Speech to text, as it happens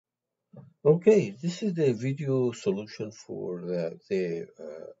Okay, this is the video solution for the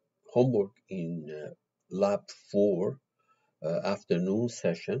homework in Lab 4 afternoon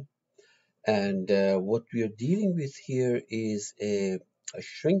session. And what we are dealing with here is a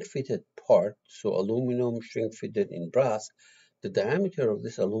shrink-fitted part, so aluminum shrink-fitted in brass. The diameter of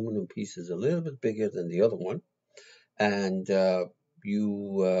this aluminum piece is a little bit bigger than the other one, and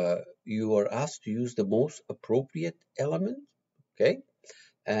you are asked to use the most appropriate element, okay?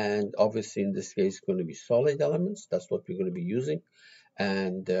 And obviously in this case going to be solid elements. That's what we're going to be using,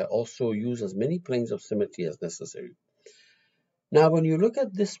 and also use as many planes of symmetry as necessary. Now when you look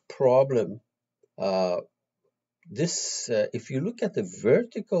at this problem, uh, if you look at the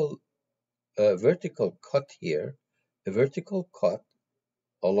vertical cut here, a vertical cut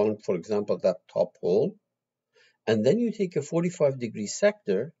along, for example, that top hole, and then you take a 45-degree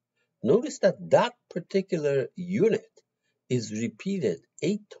sector, notice that that particular unit is repeated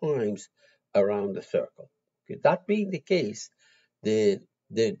 8 times around the circle. Okay, that being the case, the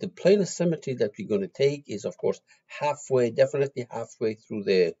plane of symmetry that we're going to take is, of course, definitely halfway through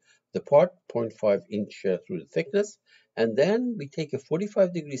the part, 0.5 inch through the thickness, and then we take a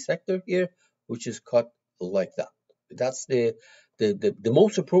 45-degree sector here, which is cut like that. That's the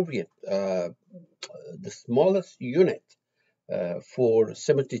most appropriate, the smallest unit for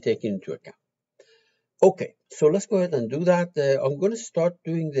symmetry taken into account. Okay, so let's go ahead and do that. I'm going to start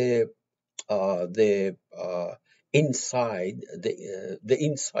doing the inside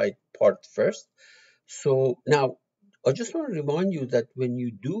part first. So now I just want to remind you that when you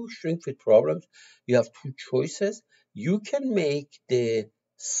do shrink fit problems, you have two choices. You can make the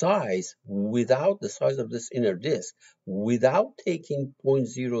size without the size of this inner disk without taking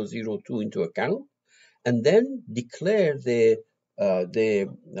 0.002 into account, and then declare the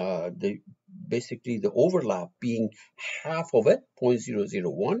basically the overlap being half of it,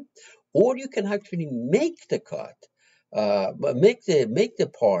 0.001, or you can actually make the cut, make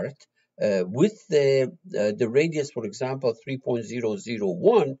the part with the radius, for example,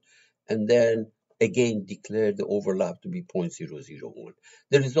 3.001, and then again declare the overlap to be 0.001.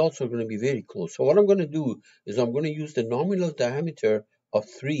 The results are going to be very close. So what I'm going to do is I'm going to use the nominal diameter of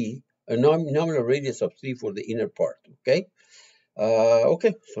 3, a nominal radius of 3 for the inner part, okay?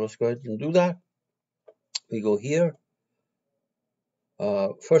 Okay, so let's go ahead and do that. We go here.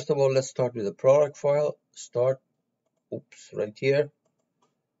 First of all, let's start with the product file. Right here.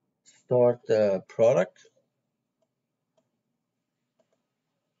 Start product.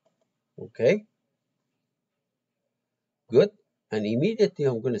 Okay, good. And immediately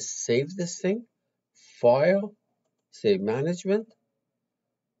I'm going to save this thing. File, save management,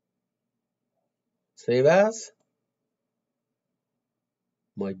 save as,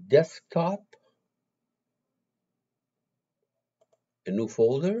 my desktop, a new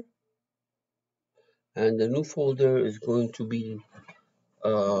folder, and the new folder is going to be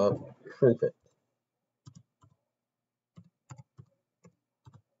shrink it.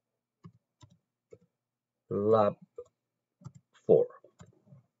 Lab 4.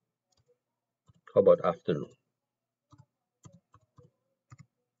 How about afternoon?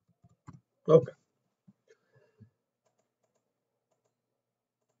 Okay.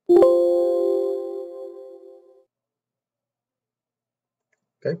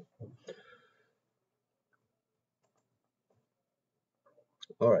 Okay.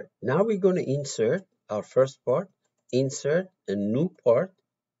 All right. Now we're going to insert our first part. Insert a new part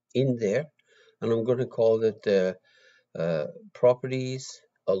in there, and I'm going to call it properties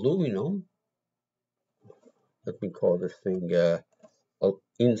aluminum. Let me call this thing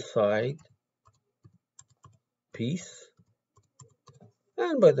inside piece.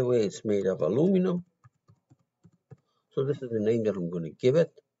 And by the way, it's made of aluminum. So this is the name that I'm going to give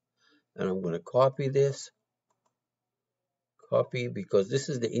it. And I'm going to copy this. Copy, because this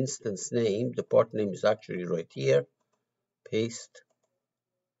is the instance name. The part name is actually right here. Paste.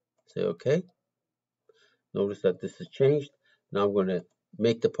 Say OK. Notice that this is changed. Now I'm going to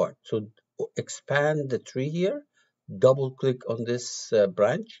make the part. So expand the tree here. Double click on this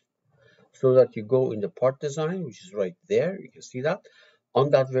branch so that you go in the part design, which is right there. You can see that. On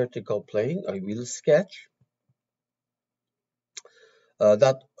that vertical plane, I will sketch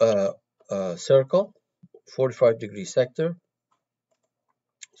that circle, 45-degree sector.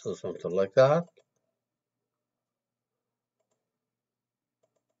 So something like that.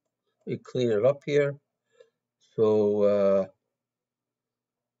 We clean it up here. So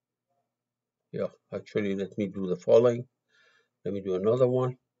yeah, actually, let me do the following. Let me do another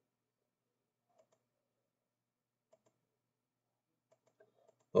one.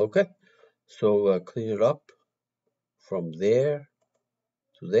 Okay, so clean it up from there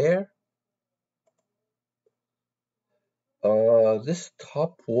to there. This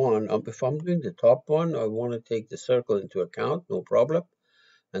top one, if I'm doing the top one, I want to take the circle into account, no problem.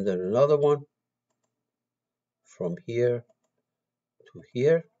 And then another one from here to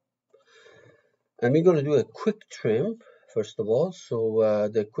here. And we're going to do a quick trim, first of all. So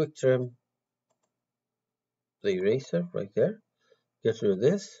the quick trim, the eraser right there, gets rid of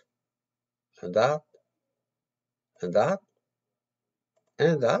this, and that, and that,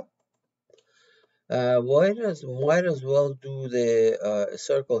 and that. Might as well do the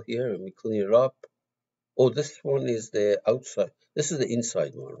circle here. Let me clean it up. Oh, this one is the outside. This is the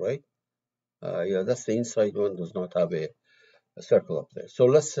inside one, right? Yeah, that's the inside one. Does not have a circle up there. So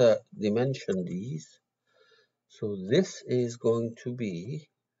let's dimension these. So this is going to be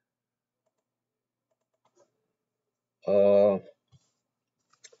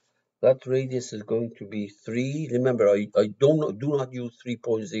that radius is going to be 3. Remember, I do not use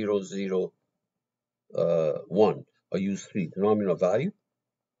 3.001. I use 3, the nominal value.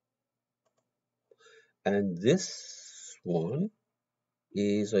 And this one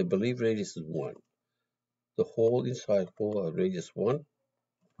is, I believe, radius is 1. The whole inside hole radius 1.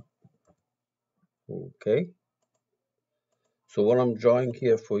 Okay. So what I'm drawing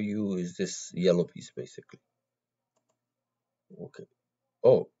here for you is this yellow piece, basically. Okay.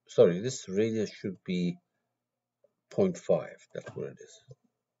 Oh, sorry, this radius should be 0.5. That's what it is.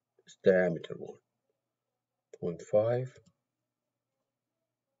 It's diameter 1. 0.5.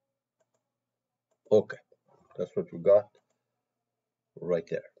 Okay, that's what we got right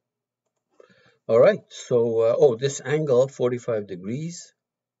there. All right, so, oh, this angle, 45 degrees.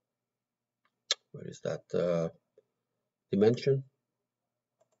 Where is that dimension?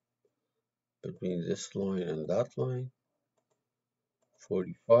 Between this line and that line.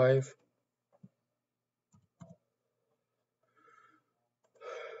 45.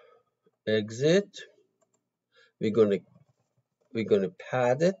 Exit. We're gonna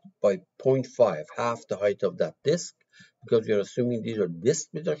pad it by 0.5, half the height of that disc, because we're assuming these are discs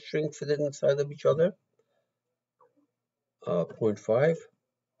which are shrink fitted inside of each other. 0.5.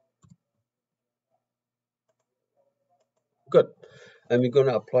 Good. And we're going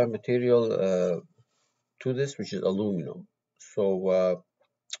to apply material to this, which is aluminum. So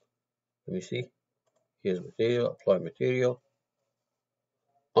let me see. Here's material, apply material.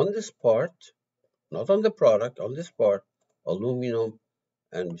 On this part, not on the product, on this part, aluminum,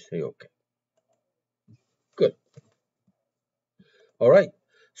 and we say OK. Good. All right.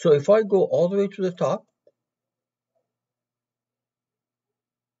 So if I go all the way to the top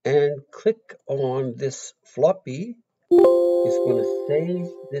and click on this floppy, it's going to save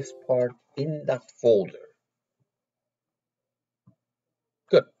this part in that folder.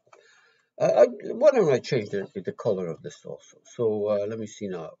 Good. Why don't I change the color of this also? So let me see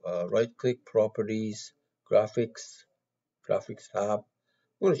now. Right-click, Properties, Graphics, Graphics tab.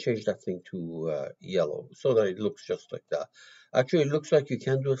 I'm going to change that thing to yellow so that it looks just like that. Actually, it looks like you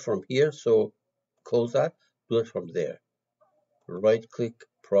can do it from here, so close that. Do it from there. Right-click,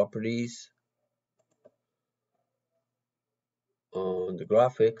 Properties. On the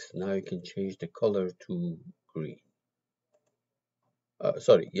graphics, now you can change the color to green.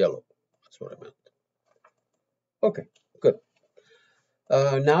 Sorry, yellow. That's what I meant. Okay, good.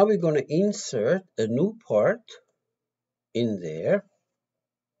 Now we're going to insert a new part in there.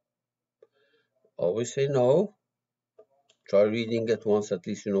 Always say no. Try reading it once, at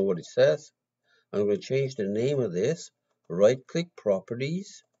least you know what it says. I'm going to change the name of this. Right-click,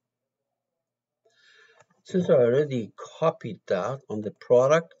 Properties. Since I already copied that on the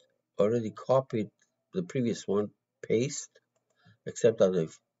product, already copied the previous one, paste, except that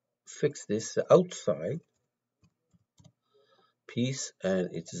I've fixed this outside piece,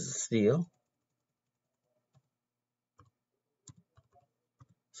 and it is steel.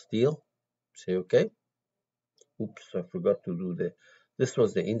 Steel. Say OK. Oops, I forgot to do this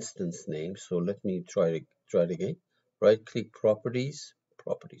was the instance name, so let me try it again. Right-click, Properties,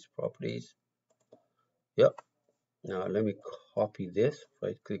 Properties. Yep. Now let me copy this.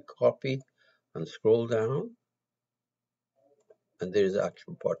 Right-click, Copy, and scroll down, and there is the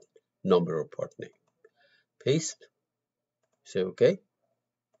actual part number or part name. Paste. Say OK.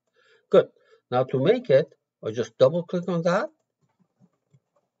 Good. Now to make it, I just double-click on that.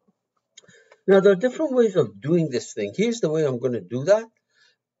 Now there are different ways of doing this thing. Here's the way I'm going to do that.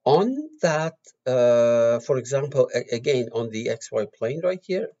 On that, for example, again, on the XY plane right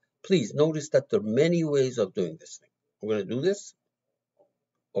here, please notice that there are many ways of doing this thing. I'm going to do this.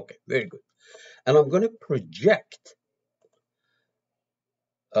 Okay, very good. And I'm going to project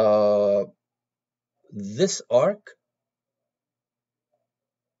this arc.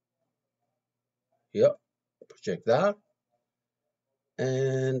 Yep, project that.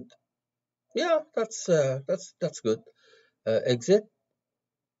 And yeah, that's good. Exit,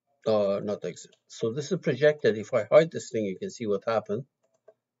 not exit. So this is projected. If I hide this thing, you can see what happened.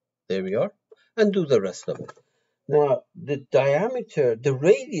 There we are, and do the rest of it. Now, the diameter, the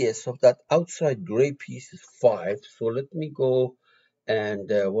radius of that outside gray piece is 5. So let me go and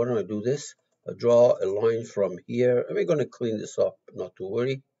why don't I do this? I draw a line from here. And we're going to clean this up, not to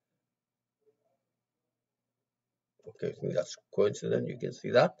worry. Okay, I think that's coincident. You can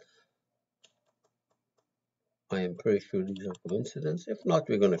see that. I am pretty sure these are coincidence. If not,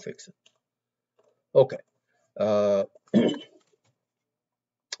 we're going to fix it. Okay. Uh,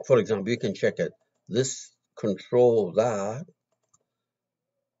 for example, you can check it. This control that.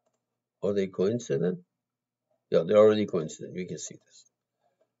 Are they coincident? Yeah, they're already coincident. You can see this.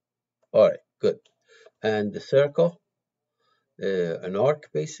 All right, good. And the circle, an arc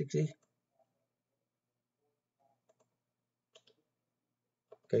basically.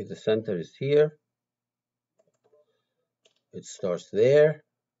 Okay, the center is here. It starts there,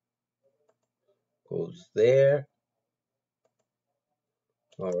 goes there.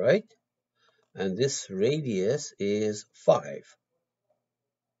 All right. And this radius is 5.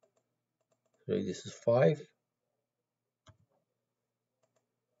 Radius is 5.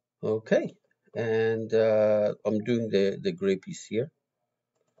 Okay. And I'm doing the gray piece here.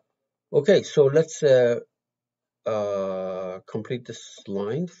 Okay, so let's complete this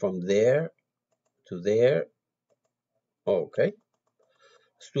line from there to there. Okay.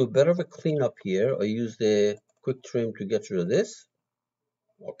 Let's do a bit of a cleanup here. I use the quick trim to get rid of this.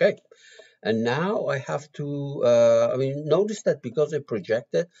 Okay. And now I have to, notice that because I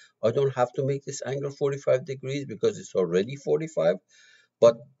projected, I don't have to make this angle 45 degrees because it's already 45,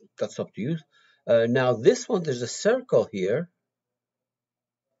 but that's up to you. Now this one, there's a circle here.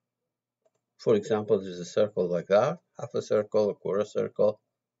 For example, there's a circle like that, half a circle, a quarter circle,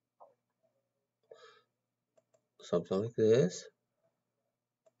 something like this.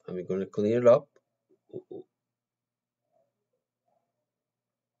 And we're going to clean it up.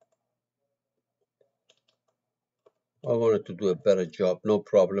 I wanted to do a better job, no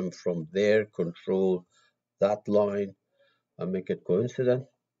problem. From there, control that line and make it coincident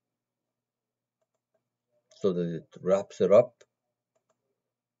so that it wraps it up.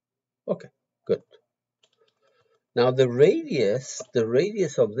 Okay, good. Now the radius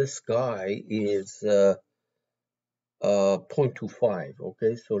of this guy is 0.25.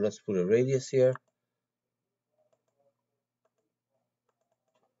 Okay, so let's put a radius here.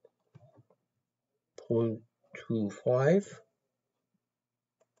 0.25.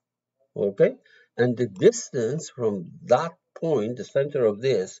 Okay, and the distance from that point, the center of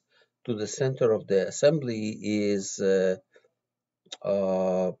this, to the center of the assembly is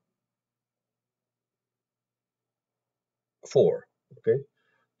 4. Okay,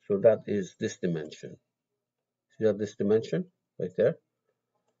 so that is this dimension. See that this dimension right there?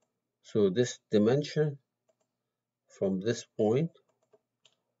 So this dimension from this point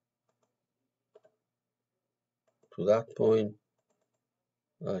to that point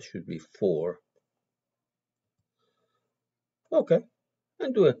should be 4. Okay,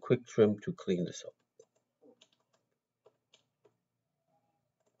 and do a quick trim to clean this up.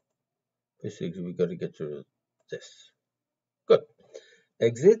 Basically, we got to get rid of this. Good.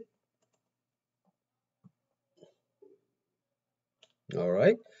 Exit. All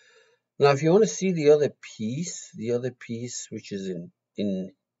right. Now, if you want to see the other piece which is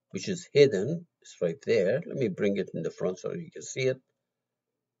which is hidden, it's right there. Let me bring it in the front so you can see it.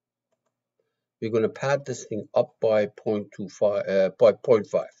 We're going to pad this thing up by 0.25, by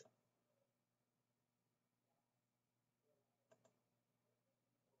 0.5.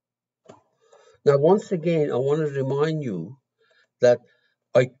 Now, once again, I want to remind you that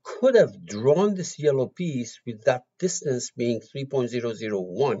I could have drawn this yellow piece with that distance being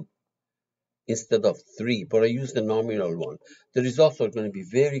 3.001 instead of 3, but I used the nominal one. The results are going to be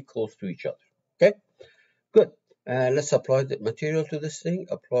very close to each other. Okay, good. Let's apply the material to this thing.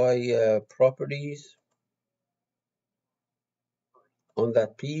 Apply properties on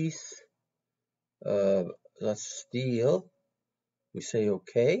that piece. That's steel. We say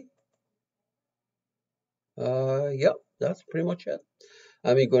okay. Yep, that's pretty much it.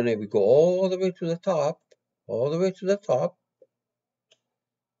 And we go all the way to the top,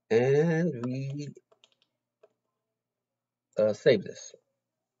 and we save this.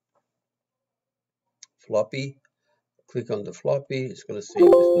 Floppy, click on the floppy, it's going to save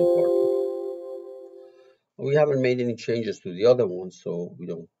this new part. We haven't made any changes to the other one, so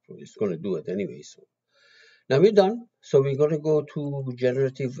it's going to do it anyway. So now we're done. So we're going to go to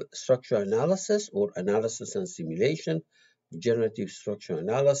generative structure analysis or analysis and simulation. generative structure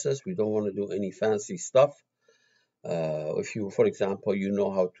analysis. We don't want to do any fancy stuff. If you, for example, you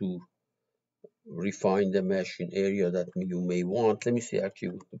know how to refine the mesh in area that you may want. Let me see actually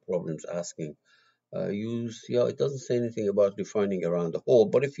what the problem's asking. Yeah, it doesn't say anything about defining around the hole,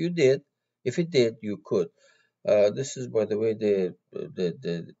 but if it did, you could. This is, by the way, the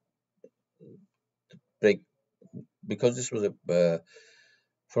break, because this was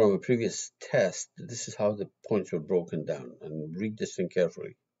from a previous test. This is how the points were broken down, and read this thing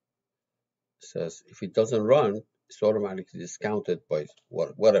carefully. It says if it doesn't run, it's automatically discounted by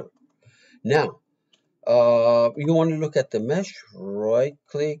whatever. Now, you want to look at the mesh, right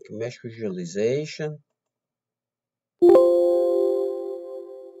click, mesh visualization.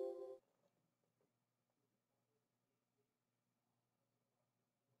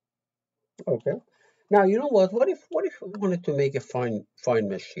 Okay. Now, you know what? What if we wanted to make a fine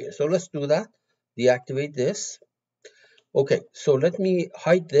mesh here? So let's do that. Deactivate this. Okay, so let me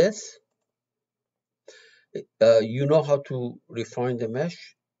hide this. You know how to refine the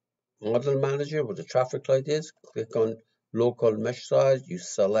mesh. Model manager, where the traffic light is, click on local mesh size. You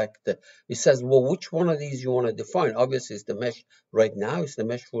select it says, well, which one of these you want to define? Obviously, it's the mesh right now. It's the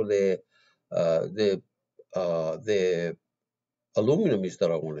mesh for the aluminum is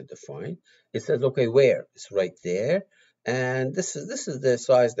that I want to define. It says, okay, where? It's right there. And this is the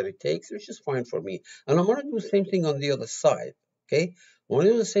size that it takes, which is fine for me. And I'm going to do the same thing on the other side. Okay, I want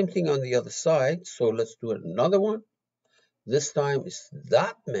to do the same thing on the other side. So let's do another one. This time it's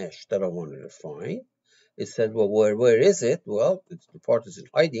that mesh that I want to define. It said, well, where is it? Well, the part is in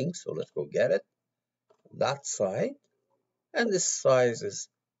hiding, so let's go get it. That side. And this size is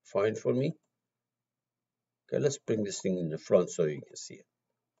fine for me. Okay, let's bring this thing in the front so you can see it.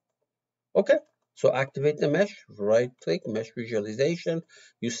 Okay, so activate the mesh, right click, mesh visualization.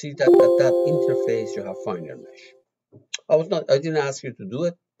 You see that at that interface you have find your mesh. I didn't ask you to do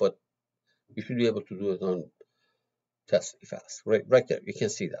it, but you should be able to do it on test fast. Right there, you can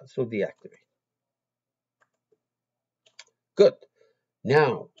see that. So deactivate. Good.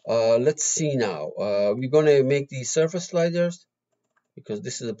 Now, let's see now. We're going to make these surface sliders because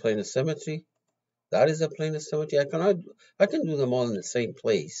this is a plane of symmetry. That is a plane of symmetry. I can do them all in the same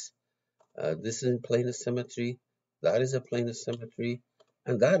place. This is in plane of symmetry. That is a plane of symmetry.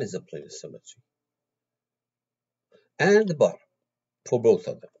 And that is a plane of symmetry. And the bottom for both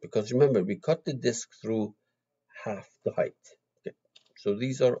of them. Because remember, we cut the disk through half the height. Okay. So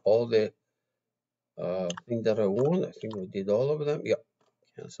these are all the things that I want. I think we did all of them. Yeah.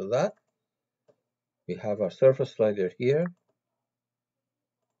 Cancel that. We have our surface slider here.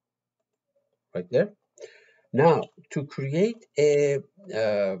 Right there. Now, to create the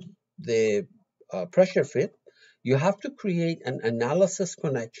pressure fit, you have to create an analysis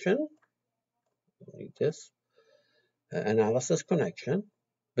connection. Like this analysis connection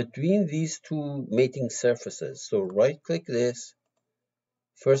between these two mating surfaces. So right-click this.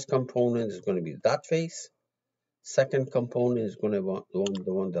 First component is going to be that face. Second component is going to be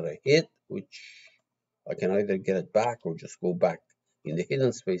the one that I hit, which I can either get it back or just go back in the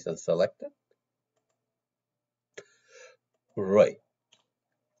hidden space and select it. Right.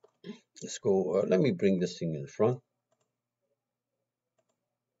 Let's go. Let me bring this thing in front.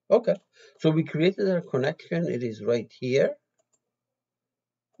 Okay, so we created our connection. It is right here.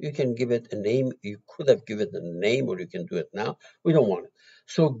 You can give it a name. You could have given it a name, or you can do it now. We don't want it.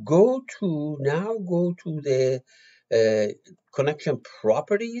 So go to the connection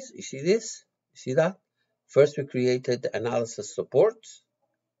properties. You see this? You see that? First, we created the analysis supports,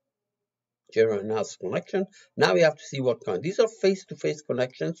 general analysis connection. Now we have to see what kind. These are face-to-face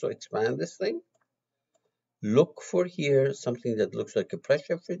connections. So expand this thing. Look for here something that looks like a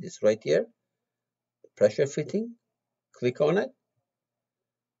pressure fit. It's right here. Pressure fitting. Click on it.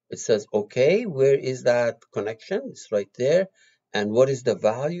 It says, okay, where is that connection? It's right there. And what is the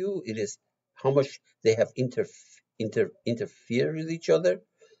value? It is how much they have interfered with each other.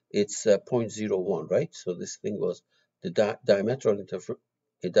 It's 0.01, right? So this thing was the diametral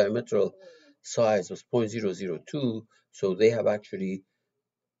size was 0.002. So they have actually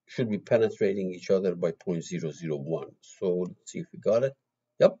should be penetrating each other by 0.001. So let's see if we got it.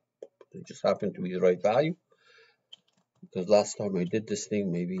 Yep, it just happened to be the right value. Because last time I did this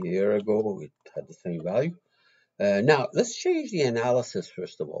thing, maybe a year ago, it had the same value. Now, let's change the analysis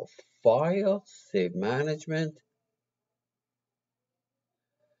first of all. File, save management.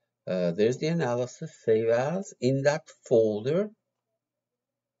 There's the analysis, save as. In that folder,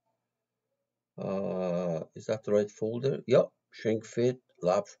 is that the right folder? Yep, shrink fit,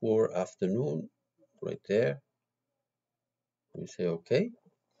 lab 4, afternoon, right there. We say OK.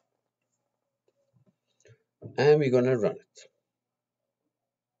 and we're going to run it.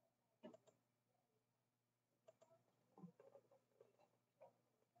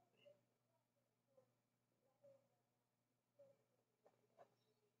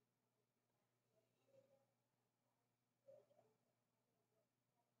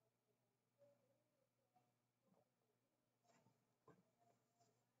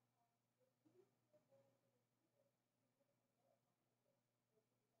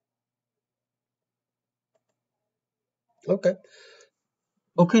 Okay.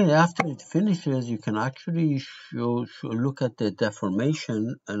 Okay, after it finishes, you can actually look at the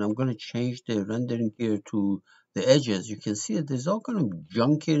deformation, and I'm going to change the rendering here to the edges. You can see that there's all kind of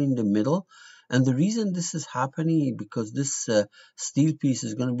junk here in the middle, and the reason this is happening is because this steel piece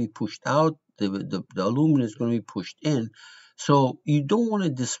is going to be pushed out, the aluminum is going to be pushed in. So you don't want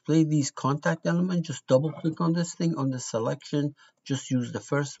to display these contact elements. Just double click on this thing on the selection. Just use the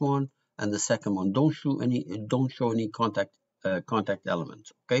first one and the second one. Don't show any contact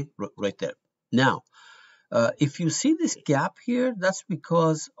elements. Okay, right there. Now, if you see this gap here, that's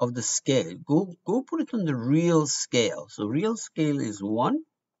because of the scale. Go put it on the real scale. So real scale is 1.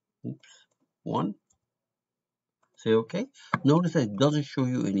 Oops, 1. Say okay. Notice that it doesn't show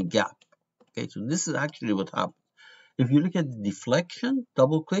you any gap. Okay, so this is actually what happens. If you look at the deflection,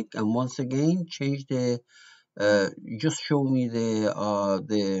 double click, and once again change the. Just show me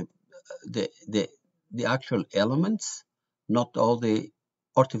the actual elements, not all the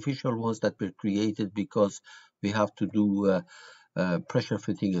artificial ones that were created because we have to do pressure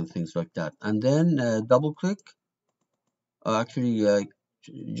fitting and things like that. And then double click, actually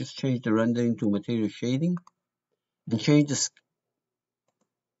just change the rendering to material shading and change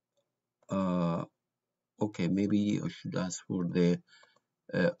the, okay, maybe I should ask for the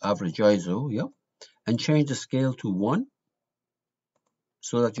average ISO, yeah, and change the scale to 1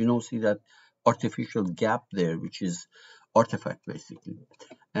 so that you don't see that artificial gap there, which is artifact basically.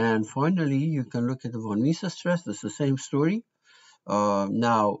 And finally, you can look at the von Mises stress. It's the same story.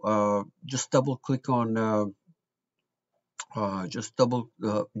 Now, just double click on, just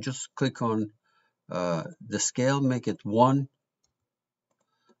click on the scale, make it 1,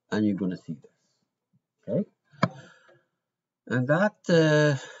 and you're going to see this. Okay, and that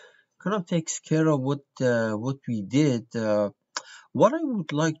kind of takes care of what we did. What I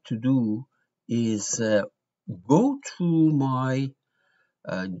would like to do is go to my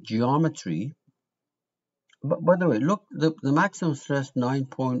geometry. But by the way, look, the maximum stress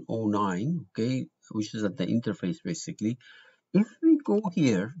 9.09, okay, which is at the interface basically. If we go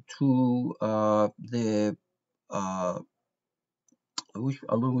here to the which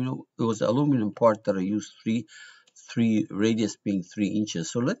aluminum, it was the aluminum part that I used, three radius being 3 inches.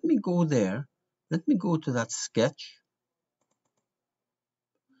 So let me go there. Let me go to that sketch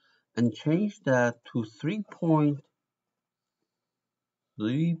and change that to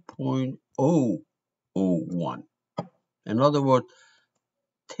 3.001. In other words,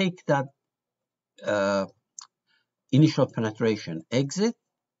 take that initial penetration, exit,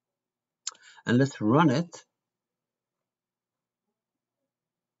 and let's run it.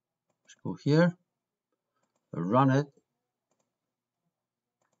 Let's go here, run it.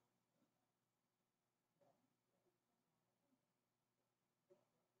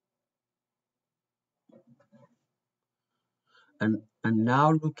 And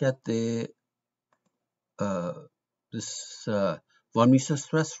now look at the this von Mises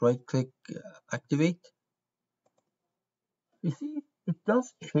stress, right click, activate. You see, it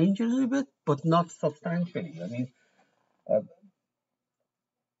does change a little bit, but not substantially. I mean,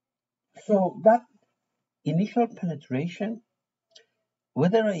 so that initial penetration,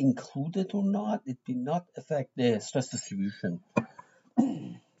 whether I include it or not, it did not affect the stress distribution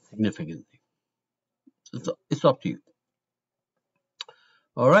significantly. So it's up to you.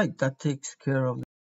 All right, that takes care of